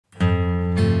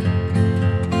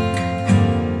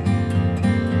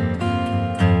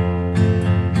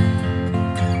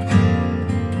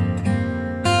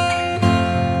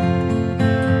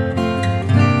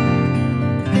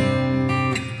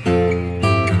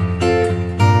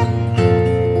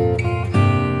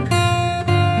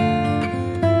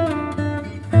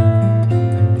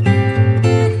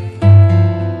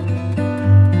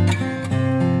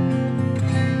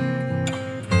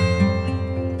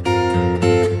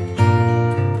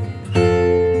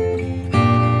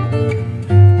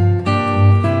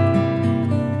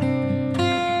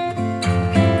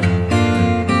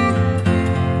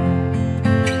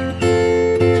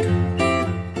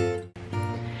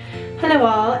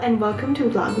and welcome to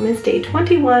Vlogmas day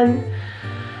 21.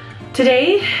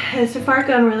 Today has so far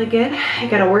gone really good. I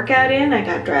got a workout in, I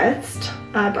got dressed,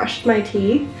 brushed my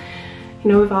teeth. You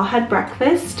know, we've all had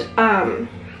breakfast.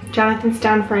 Jonathan's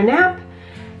down for a nap,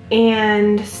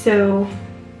 and so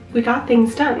we got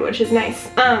things done, which is nice.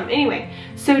 Anyway,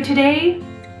 so today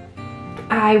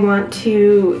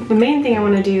the main thing I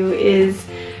want to do is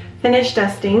finish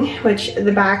dusting, which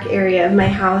the back area of my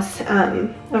house,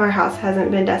 of our house, hasn't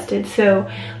been dusted, so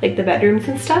like the bedrooms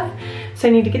and stuff. So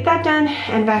I need to get that done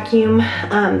and vacuum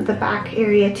the back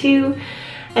area too.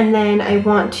 And then I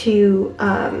want to,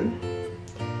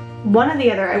 one or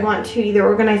the other, I want to either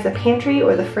organize the pantry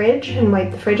or the fridge and wipe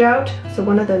the fridge out. So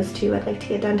one of those two I'd like to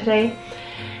get done today.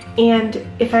 And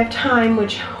if I have time,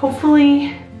 which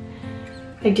hopefully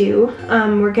I do,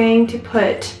 we're going to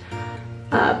put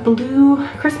blue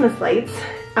Christmas lights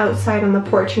outside on the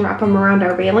porch and wrap them around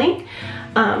our railing.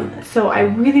 So I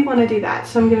really want to do that.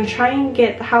 So I'm going to try and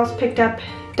get the house picked up,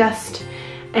 dust,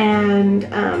 and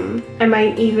I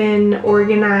might even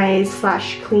organize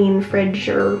 / clean fridge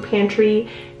or pantry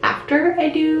after I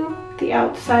do the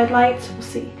outside lights. We'll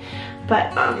see.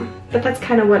 But that's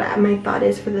kind of what my thought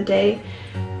is for the day.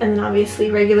 And then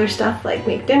obviously regular stuff like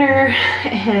make dinner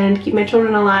and keep my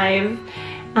children alive.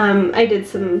 I did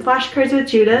some flashcards with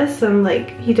Judah,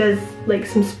 he does like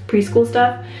some preschool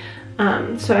stuff.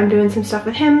 So I'm doing some stuff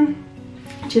with him,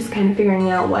 just kind of figuring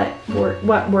out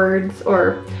what words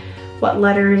or what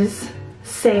letters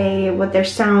say, what their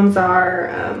sounds are,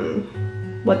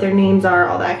 what their names are,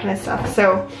 all that kind of stuff.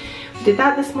 So we did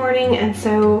that this morning, and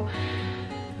so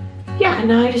yeah,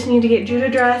 now I just need to get Judah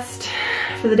dressed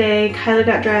for the day. Kyla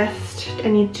got dressed. I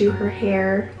need to do her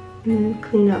hair and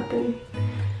clean up and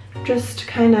just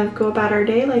kind of go about our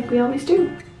day like we always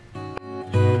do.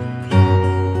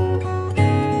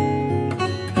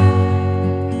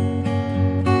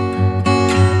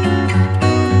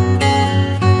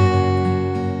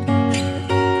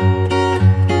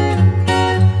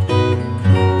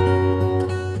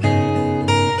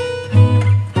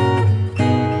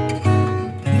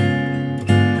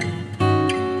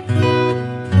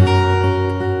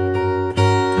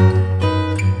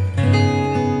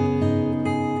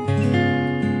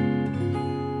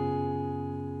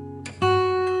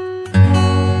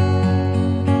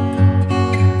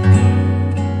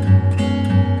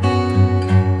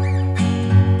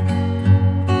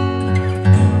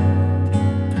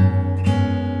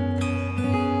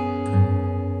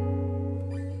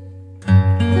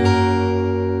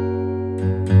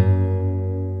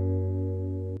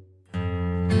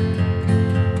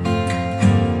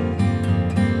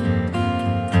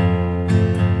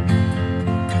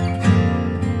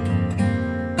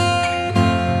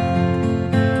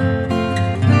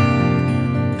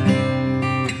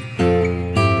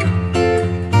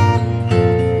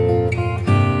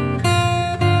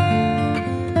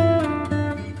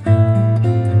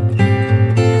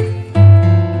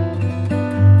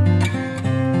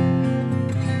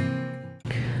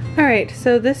 Alright,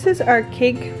 so this is our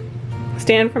cake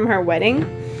stand from her wedding,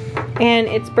 and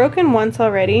it's broken once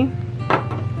already,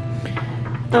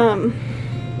 and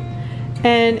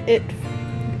it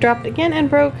dropped again and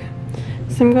broke,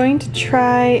 so I'm going to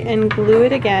try and glue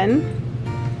it again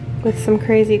with some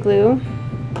crazy glue.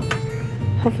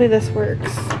 Hopefully this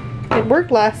works. It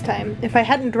worked last time. If I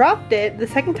hadn't dropped it the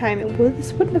second time,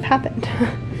 this wouldn't have happened.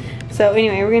 So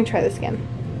anyway, we're going to try this again.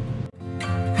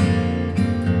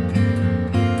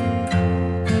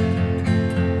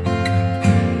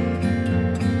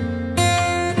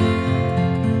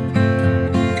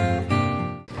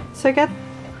 So I got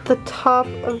the top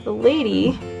of the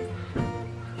lady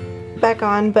back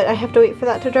on, but I have to wait for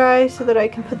that to dry so that I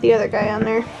can put the other guy on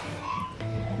there.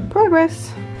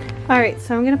 Progress. Alright,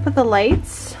 so I'm going to put the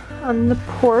lights on the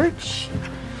porch.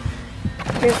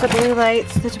 Here's the blue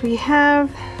lights that we have.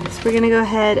 So we're going to go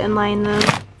ahead and line them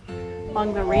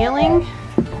along the railing.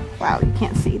 Wow, you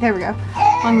can't see. There we go.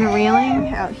 Along the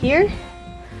railing out here.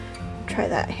 Try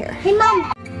that here. Hey,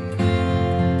 Mom.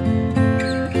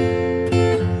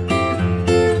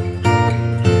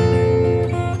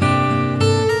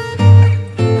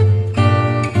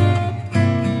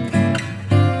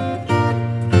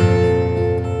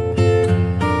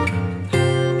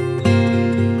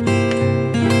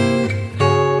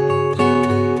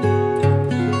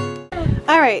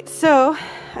 Alright, so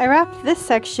I wrapped this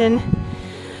section,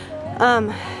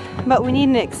 but we need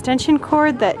an extension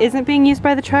cord that isn't being used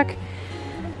by the truck.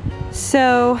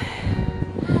 So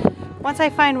once I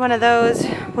find one of those,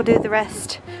 we'll do the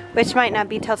rest, which might not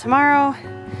be till tomorrow.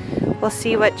 We'll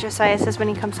see what Josiah says when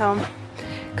he comes home,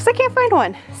 because I can't find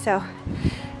one. So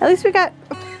at least we got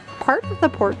part of the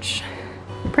porch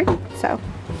pretty, so.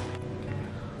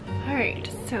 Alright,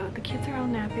 so the kids are all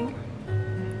napping.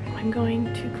 I'm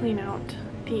going to clean out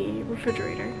the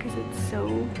refrigerator because it's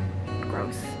so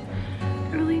gross.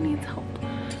 It really needs help.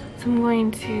 So I'm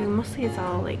going to, mostly it's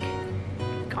all like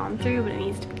gone through, but it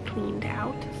needs to be cleaned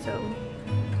out. So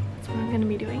that's what I'm going to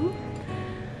be doing.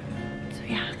 So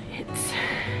yeah, it's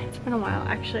been a while.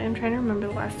 Actually, I'm trying to remember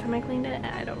the last time I cleaned it and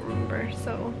I don't remember,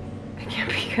 so it can't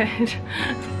be good.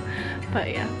 But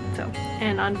yeah, so,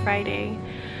 and on Friday,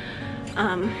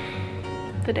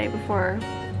 the day before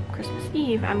Christmas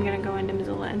Eve, I'm gonna go into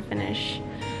Missoula and finish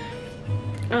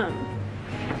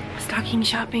stocking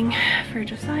shopping for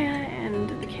Josiah and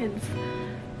the kids,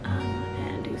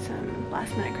 and do some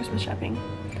last minute Christmas shopping.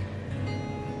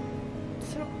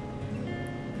 So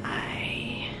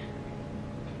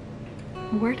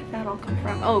where did that all come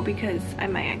from? Oh, because I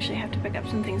might actually have to pick up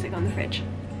some things that go in the fridge.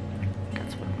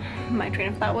 That's what my train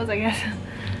of thought was, I guess.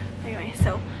 Anyway,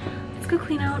 so let's go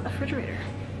clean out a refrigerator.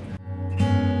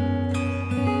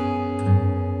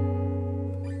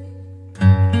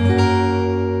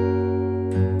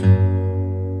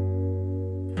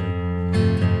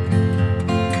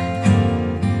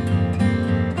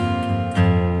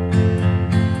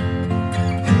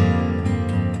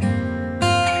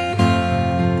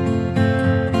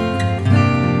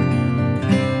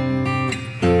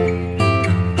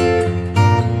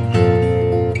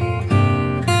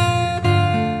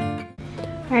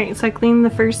 Alright, so I cleaned the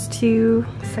first two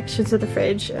sections of the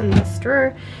fridge and this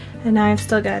drawer, and now I've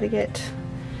still got to get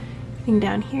everything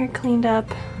down here cleaned up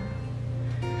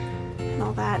and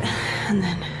all that, and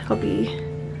then it'll be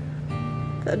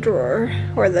the drawer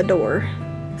or the door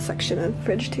section of the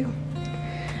fridge too.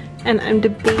 And I'm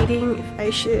debating if I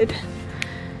should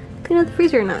clean out the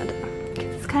freezer or not,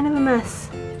 because it's kind of a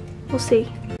mess. We'll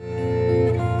see.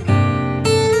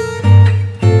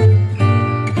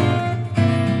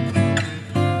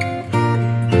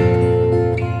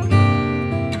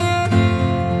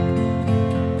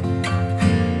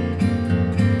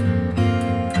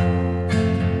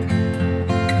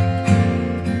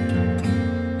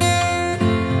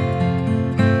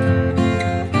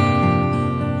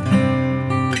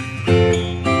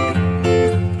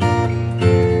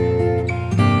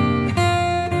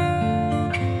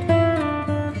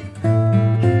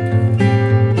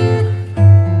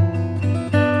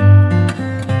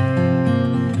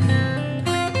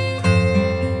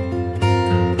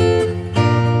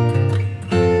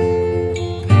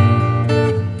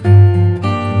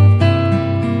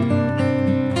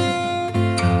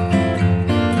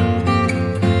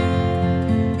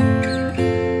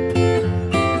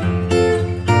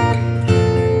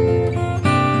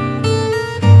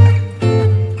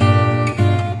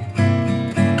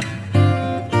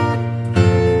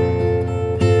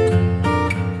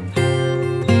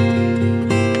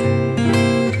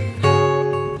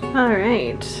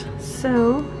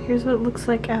 So here's what it looks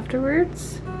like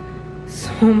afterwards.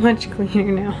 So much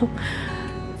cleaner now.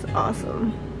 It's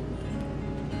awesome.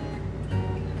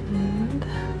 And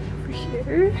over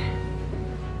here,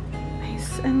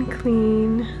 nice and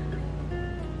clean.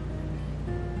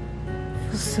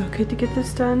 Feels so good to get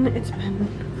this done. It's been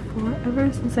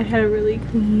forever since I had a really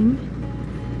clean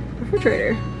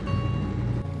refrigerator.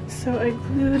 So I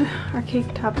glued our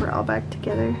cake topper all back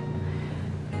together.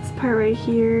 This part right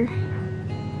here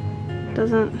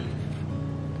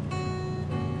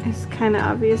it's kind of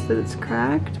obvious that it's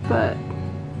cracked, but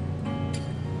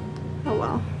oh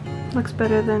well. Looks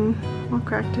better than all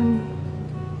cracked and,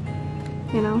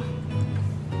 you know,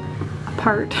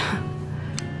 apart.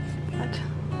 But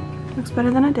looks better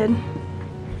than I did.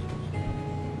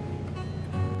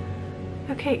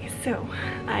 Okay, so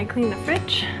I cleaned the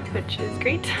fridge, which is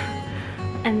great.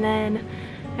 And then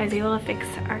I was able to fix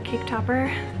our cake topper.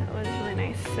 That was really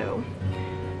nice. So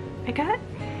I got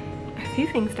a few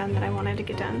things done that I wanted to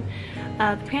get done.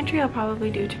 The pantry I'll probably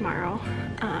do tomorrow,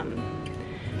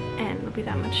 and it'll be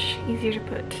that much easier to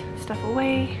put stuff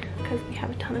away because we have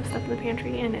a ton of stuff in the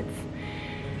pantry and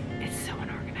it's so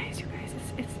unorganized, you guys.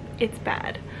 It's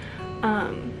bad.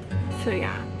 So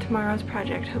yeah, tomorrow's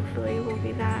project hopefully will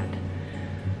be that,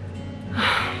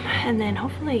 and then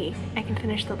hopefully I can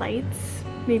finish the lights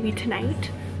maybe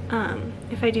tonight.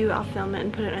 If I do, I'll film it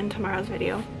and put it in tomorrow's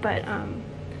video, but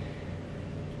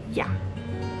yeah,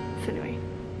 so anyway,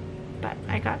 but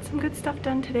I got some good stuff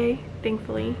done today,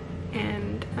 thankfully,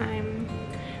 and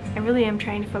I really am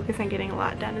trying to focus on getting a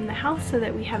lot done in the house so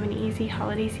that we have an easy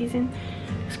holiday season,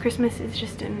 because Christmas is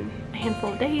just in a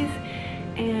handful of days,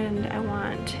 and I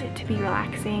want it to be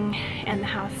relaxing and the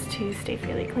house to stay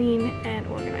fairly clean and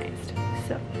organized.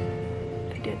 So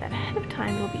if I do that ahead of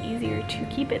time, it'll be easier to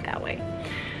keep it that way.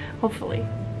 hopefully.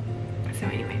 So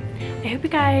anyway, I hope you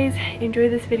guys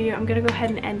enjoyed this video. I'm gonna go ahead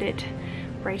and end it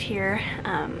right here,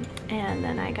 and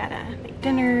then I gotta make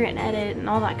dinner and edit and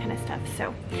all that kind of stuff.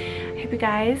 So I hope you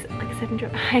guys, like I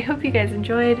said, I hope you guys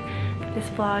enjoyed this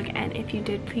vlog, and if you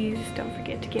did, please don't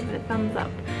forget to give it a thumbs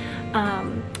up.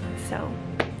 So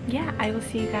yeah, I will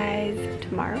see you guys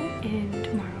tomorrow in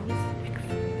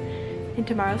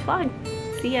tomorrow's vlog.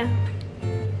 See ya.